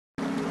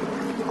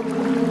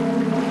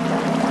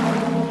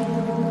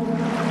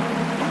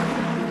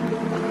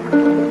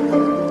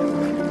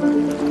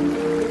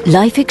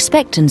Life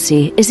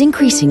expectancy is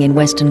increasing in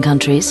Western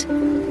countries,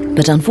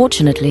 but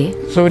unfortunately,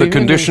 the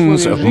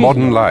conditions of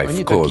modern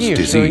life cause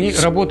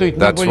disease.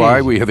 That's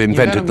why we have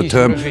invented the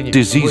term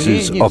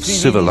diseases of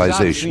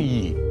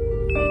civilization.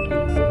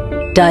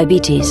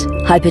 diabetes,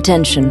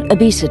 hypertension,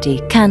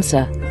 obesity,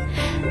 cancer.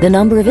 The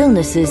number of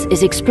illnesses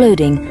is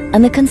exploding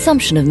and the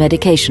consumption of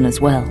medication as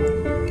well.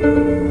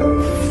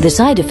 The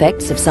side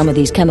effects of some of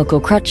these chemical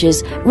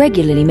crutches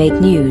regularly make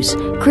news,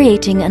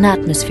 creating an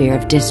atmosphere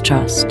of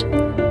distrust.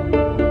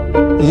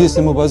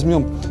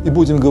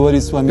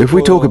 If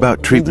we talk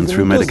about treatment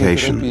through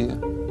medication,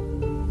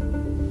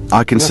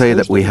 I can say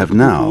that we have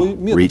now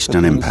reached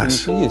an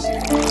impasse.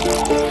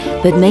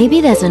 But maybe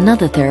there's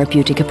another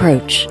therapeutic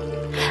approach,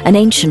 an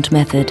ancient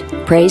method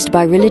praised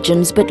by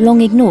religions but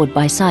long ignored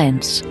by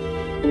science.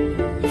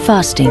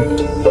 Fasting.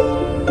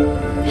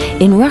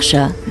 In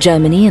Russia,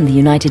 Germany and the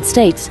United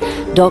States,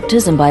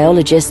 doctors and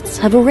biologists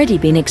have already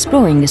been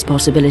exploring this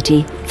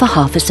possibility for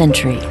half a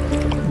century.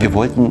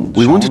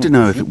 We wanted to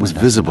know if it was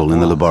visible in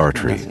the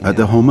laboratory at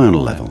the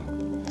hormonal level.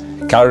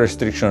 Calorie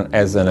restriction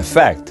has an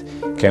effect.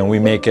 Can we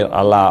make it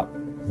a lot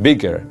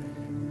bigger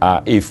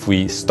if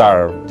we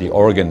starve the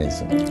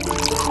organism?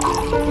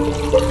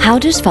 How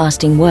does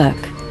fasting work,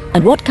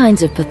 and what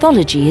kinds of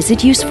pathology is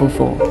it useful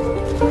for?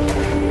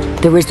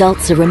 The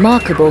results are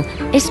remarkable,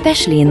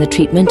 especially in the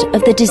treatment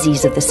of the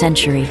disease of the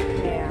century.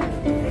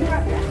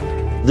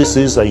 This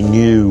is a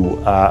new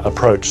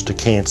approach to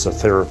cancer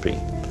therapy,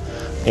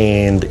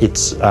 and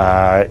it's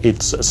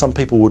some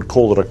people would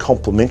call it a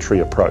complementary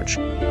approach.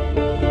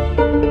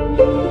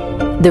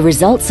 The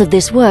results of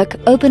this work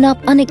open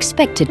up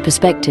unexpected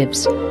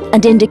perspectives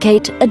and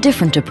indicate a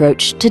different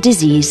approach to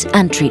disease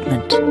and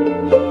treatment.